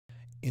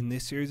In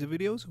this series of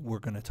videos, we're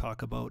going to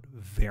talk about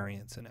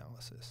variance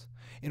analysis.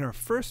 In our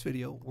first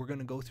video, we're going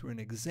to go through an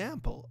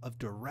example of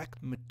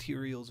direct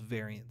materials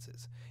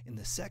variances. In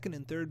the second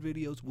and third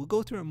videos, we'll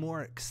go through a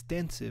more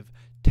extensive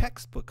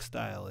textbook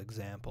style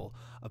example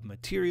of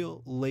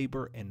material,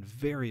 labor, and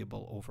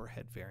variable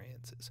overhead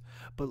variances.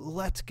 But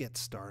let's get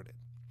started.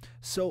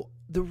 So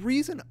the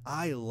reason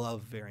I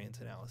love variance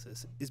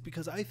analysis is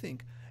because I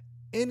think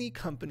any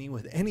company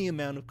with any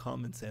amount of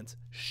common sense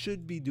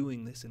should be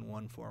doing this in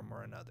one form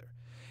or another.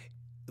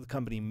 The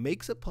company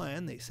makes a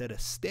plan, they set a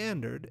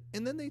standard,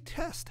 and then they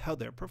test how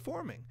they're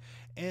performing.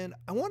 And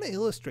I want to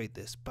illustrate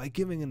this by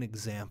giving an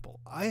example.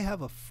 I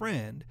have a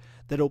friend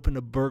that opened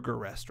a burger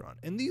restaurant,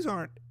 and these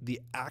aren't the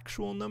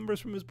actual numbers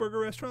from his burger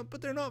restaurant,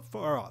 but they're not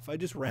far off. I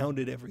just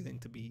rounded everything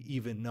to be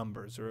even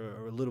numbers,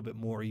 or a little bit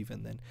more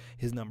even than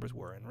his numbers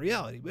were in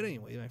reality. But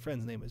anyway, my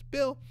friend's name is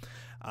Bill.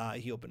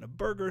 He opened a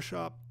burger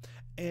shop,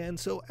 and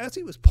so as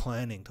he was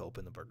planning to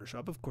open the burger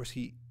shop, of course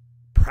he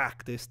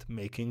practiced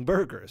making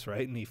burgers,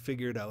 right? And he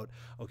figured out,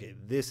 okay,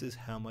 this is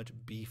how much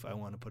beef I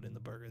want to put in the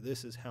burger.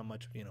 This is how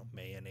much,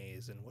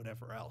 mayonnaise and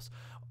whatever else.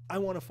 I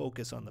want to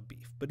focus on the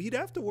beef. But he'd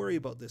have to worry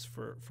about this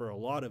for a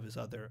lot of his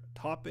other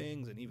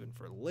toppings and even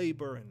for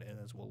labor and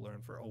as we'll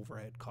learn for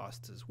overhead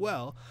costs as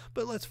well.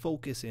 But let's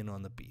focus in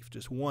on the beef,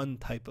 just one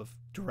type of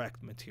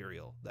direct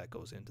material that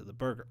goes into the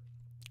burger.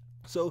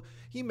 So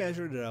he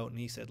measured it out and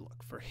he said,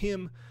 look, for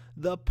him,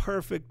 the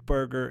perfect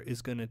burger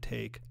is going to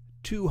take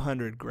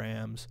 200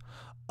 grams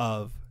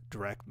of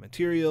direct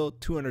material.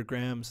 200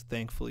 grams,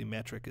 thankfully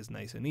metric is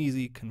nice and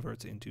easy,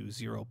 converts into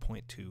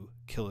 0.2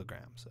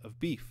 kilograms of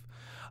beef.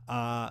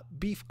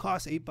 Beef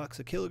costs $8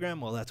 a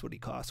kilogram. Well, that's what he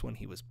cost when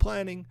he was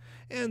planning.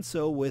 And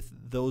so with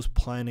those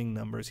planning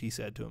numbers, he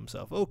said to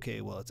himself,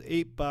 okay, well, it's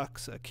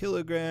 $8 a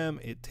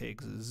kilogram. It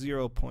takes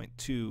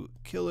 0.2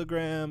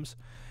 kilograms.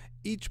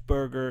 Each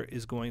burger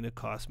is going to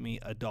cost me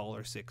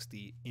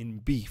 $1.60 in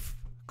beef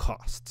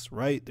costs,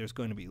 right? There's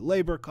going to be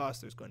labor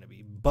costs, there's going to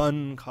be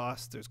bun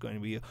costs, there's going to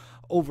be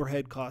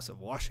overhead costs of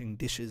washing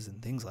dishes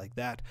and things like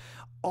that,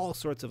 all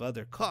sorts of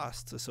other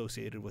costs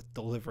associated with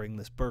delivering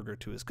this burger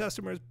to his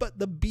customers, but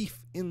the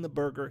beef in the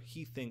burger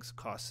he thinks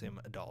costs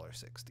him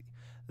 $1.60.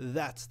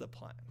 That's the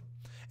plan.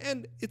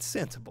 And it's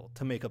sensible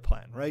to make a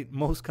plan, right?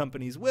 Most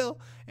companies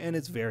will, and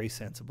it's very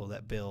sensible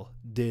that Bill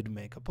did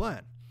make a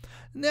plan.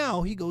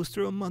 Now he goes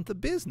through a month of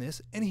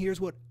business, and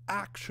here's what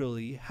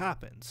actually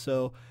happens.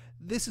 So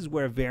this is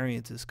where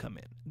variances come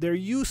in. They're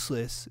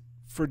useless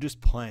for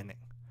just planning.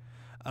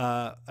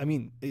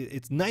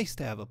 It's nice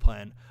to have a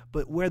plan,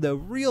 but where the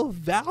real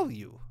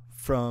value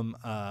from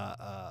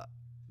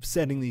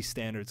setting these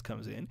standards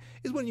comes in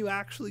is when you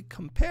actually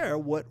compare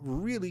what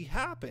really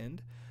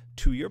happened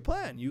to your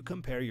plan. You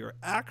compare your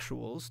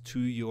actuals to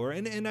your,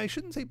 and I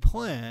shouldn't say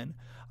plan,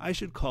 I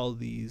should call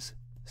these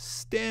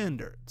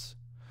standards.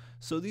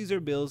 So these are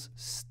Bill's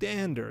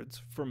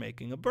standards for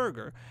making a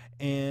burger,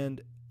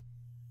 and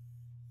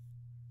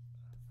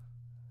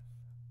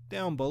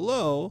down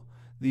below,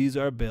 these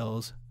are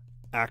Bill's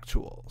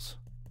actuals.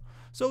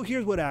 So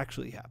here's what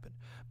actually happened.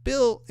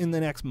 Bill, in the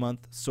next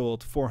month,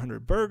 sold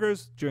 400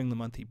 burgers. During the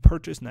month, he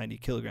purchased 90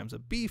 kilograms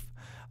of beef.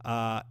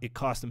 It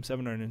cost him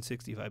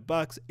 $765,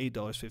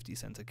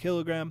 $8.50 a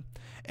kilogram,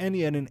 and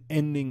he had an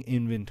ending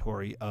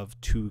inventory of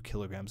 2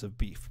 kilograms of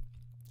beef.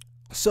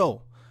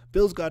 So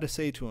Bill's got to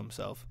say to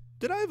himself,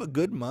 did I have a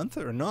good month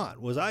or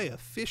not? Was I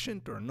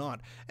efficient or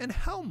not? And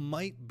how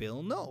might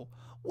Bill know?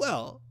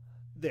 Well,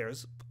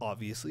 there's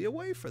obviously a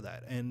way for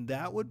that, and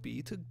that would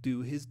be to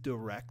do his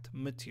direct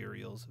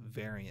materials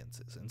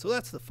variances. And so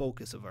that's the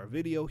focus of our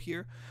video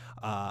here.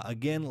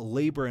 Again,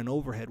 labor and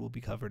overhead will be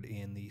covered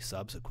in the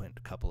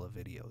subsequent couple of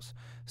videos.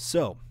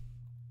 So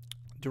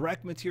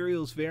direct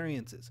materials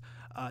variances.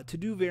 To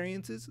do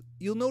variances,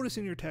 you'll notice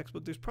in your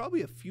textbook there's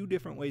probably a few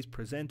different ways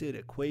presented,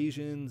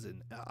 equations,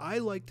 and I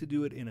like to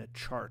do it in a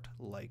chart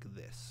like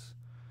this.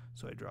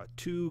 So I draw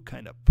two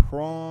kind of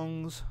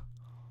prongs,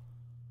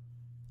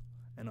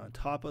 and on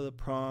top of the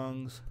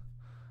prongs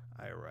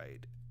I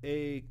write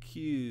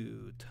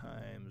AQ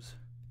times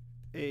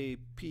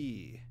AP,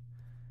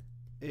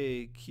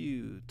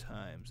 AQ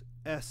times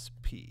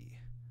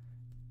SP,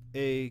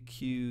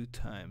 AQ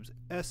times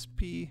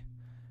SP,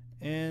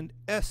 and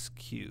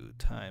SQ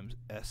times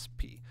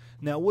SP.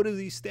 Now, what do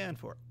these stand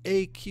for?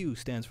 AQ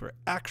stands for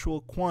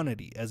actual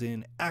quantity, as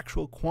in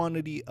actual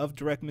quantity of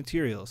direct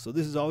materials. So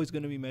this is always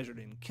going to be measured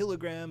in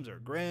kilograms or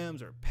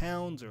grams or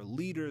pounds or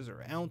liters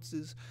or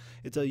ounces.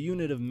 It's a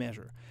unit of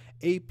measure.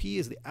 AP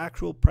is the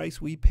actual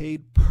price we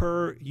paid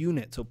per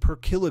unit, so per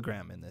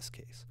kilogram in this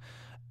case.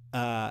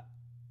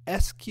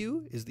 SQ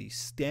is the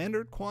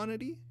standard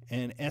quantity,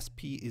 and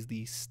SP is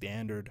the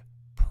standard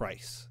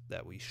price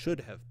that we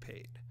should have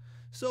paid.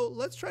 So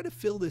let's try to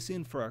fill this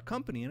in for our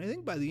company, and I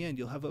think by the end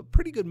you'll have a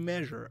pretty good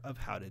measure of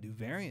how to do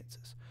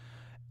variances.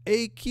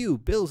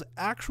 AQ, Bill's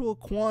actual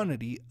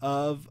quantity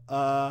of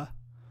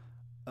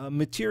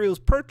materials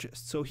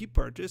purchased. So he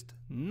purchased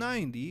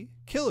 90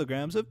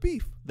 kilograms of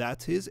beef.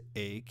 That's his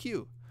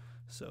AQ.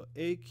 So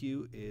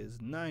AQ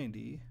is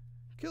 90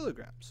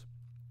 kilograms.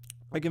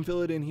 I can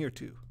fill it in here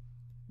too.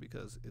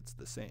 because it's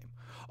the same.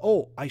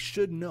 Oh, I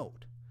should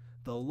note,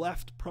 the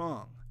left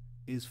prong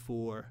is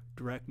for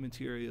direct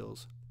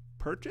materials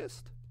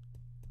purchased.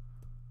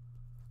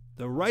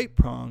 The right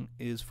prong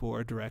is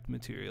for direct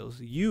materials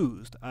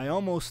used. I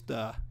almost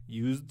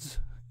used.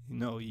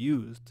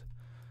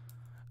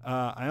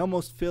 I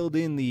almost filled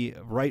in the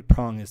right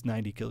prong as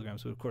 90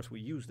 kilograms, but of course we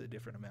used a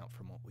different amount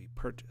from what we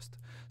purchased.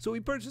 So we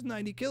purchased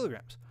 90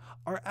 kilograms.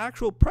 Our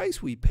actual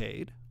price we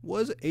paid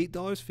was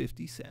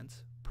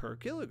 $8.50 per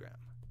kilogram.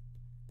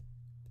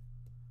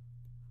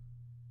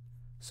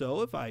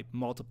 So if I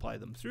multiply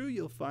them through,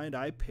 you'll find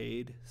I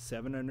paid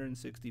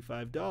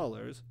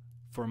 $765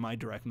 for my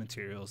direct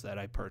materials that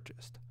I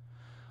purchased.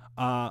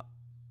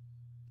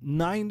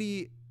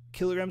 90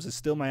 kilograms is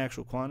still my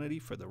actual quantity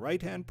for the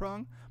right-hand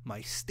prong.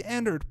 My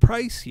standard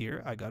price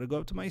here, I got to go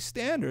up to my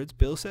standards.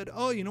 Bill said,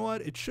 oh, you know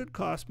what? It should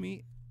cost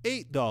me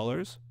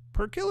 $8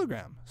 per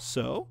kilogram.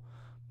 So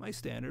my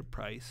standard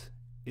price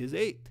is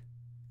 8.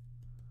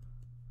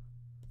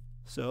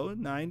 So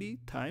 90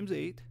 times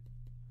 8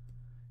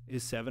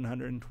 is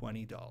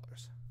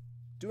 $720.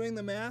 Doing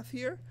the math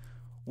here,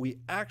 we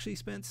actually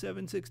spent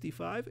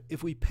 $765.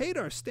 If we paid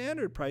our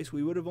standard price,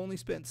 we would have only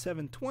spent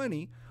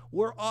 $720.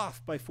 We're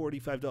off by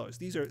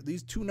 $45.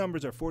 These two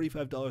numbers are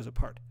 $45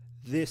 apart.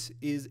 This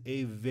is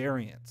a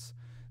variance.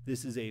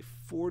 This is a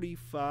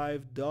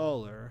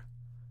 $45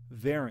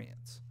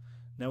 variance.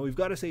 Now we've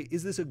got to say,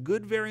 is this a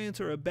good variance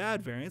or a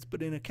bad variance?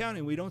 But in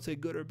accounting, we don't say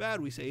good or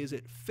bad. We say, is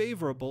it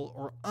favorable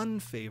or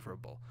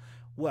unfavorable?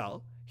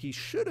 Well, he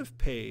should have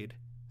paid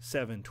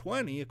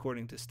 $720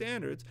 according to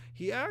standards.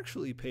 He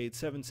actually paid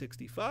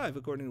 $765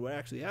 according to what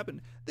actually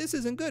happened. This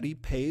isn't good. He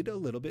paid a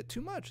little bit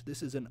too much.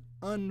 This is an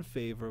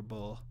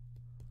unfavorable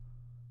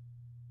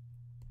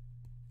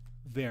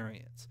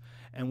variance.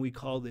 And we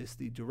call this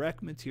the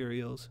direct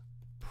materials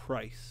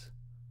price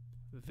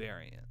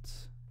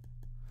variance.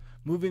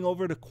 Moving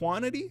over to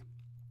quantity,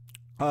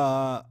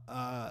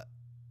 the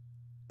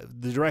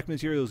direct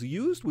materials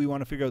used, we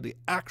want to figure out the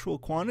actual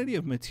quantity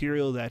of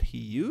material that he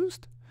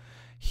used.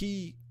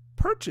 He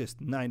purchased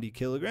 90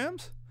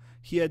 kilograms.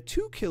 He had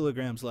 2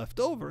 kilograms left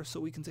over, so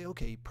we can say,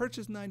 okay, he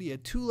purchased 90, he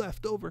had 2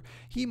 left over.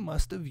 He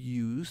must have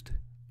used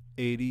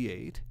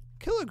 88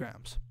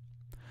 kilograms.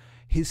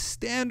 His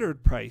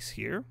standard price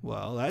here,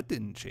 well, that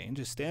didn't change.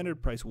 His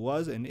standard price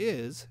was and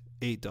is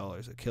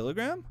 $8 a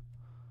kilogram.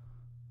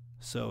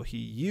 So he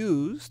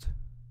used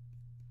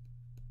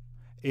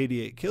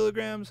 88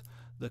 kilograms.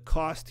 The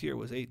cost here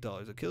was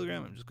 $8 a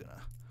kilogram. I'm just going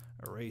to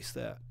erase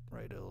that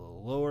right a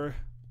little lower.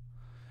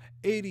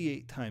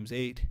 88 times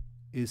 8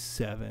 is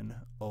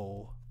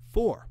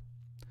 704.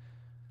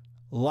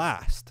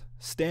 Last,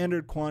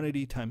 standard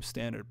quantity times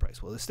standard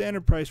price. Well, the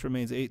standard price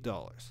remains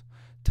 $8.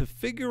 To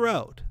figure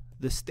out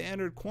the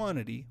standard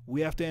quantity,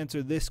 we have to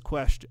answer this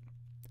question.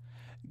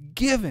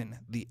 Given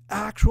the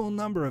actual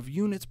number of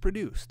units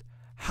produced,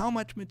 how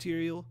much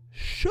material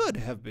should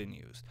have been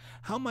used?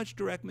 How much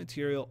direct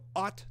material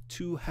ought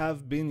to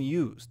have been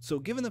used? So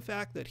given the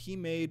fact that he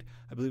made,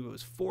 I believe it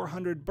was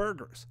 400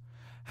 burgers,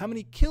 how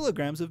many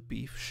kilograms of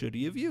beef should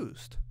he have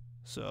used?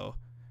 So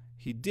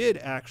he did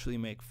actually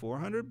make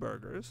 400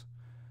 burgers.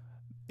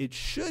 It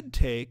should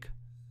take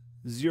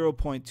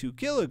 0.2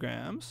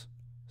 kilograms.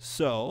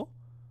 So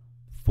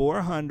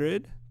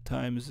 400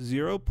 times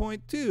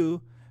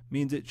 0.2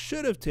 means it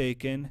should have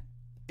taken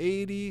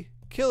 80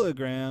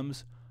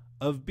 kilograms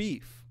of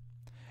beef.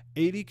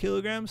 80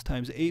 kilograms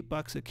times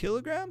 $8 a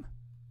kilogram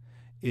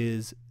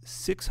is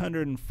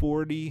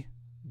 $640.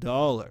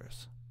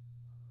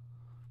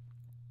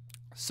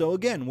 So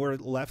again, we're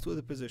left with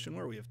a position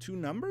where we have two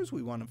numbers.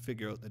 We want to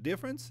figure out the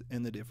difference,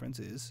 and the difference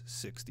is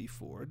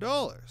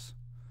 $64.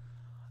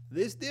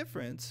 This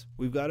difference,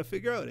 we've got to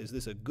figure out, is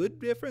this a good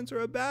difference or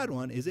a bad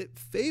one? Is it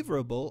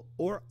favorable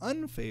or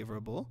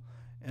unfavorable?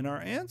 And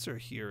our answer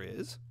here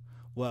is,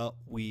 well,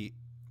 we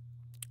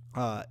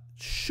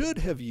should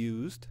have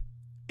used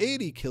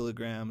 80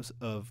 kilograms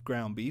of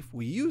ground beef.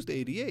 We used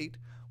 88.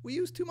 We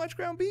used too much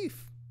ground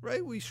beef,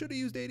 right? We should have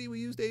used 80. We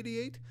used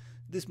 88.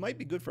 This might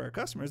be good for our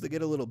customers. They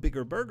get a little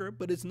bigger burger,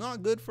 but it's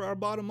not good for our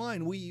bottom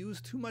line. We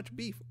used too much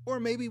beef. Or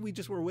maybe we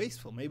just were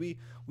wasteful. Maybe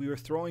we were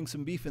throwing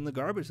some beef in the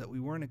garbage that we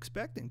weren't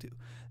expecting to.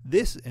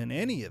 This, in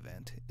any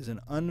event, is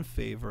an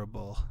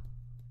unfavorable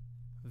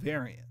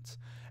variance.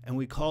 And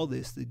we call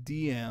this the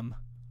DM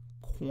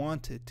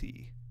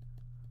quantity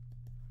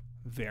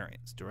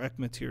variance, direct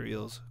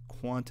materials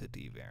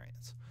quantity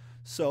variance.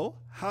 So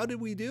how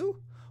did we do?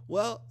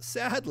 Well,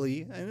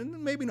 sadly,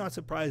 and maybe not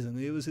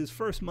surprisingly, it was his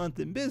first month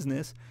in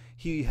business.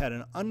 He had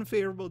an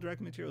unfavorable direct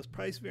materials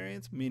price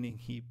variance, meaning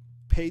he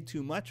paid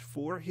too much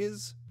for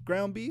his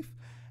ground beef,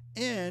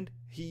 and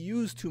he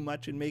used too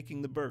much in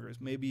making the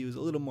burgers. Maybe he was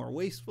a little more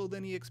wasteful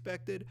than he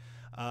expected.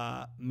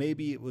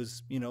 Maybe it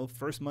was,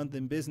 first month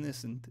in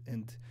business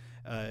and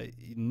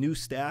new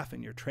staff,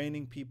 and you're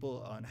training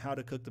people on how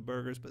to cook the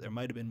burgers, but there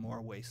might have been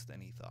more waste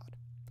than he thought.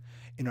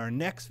 In our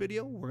next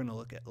video, we're going to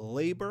look at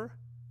labor.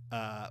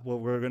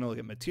 We're going to look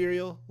at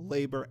material,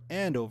 labor,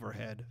 and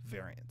overhead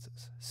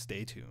variances.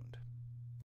 Stay tuned.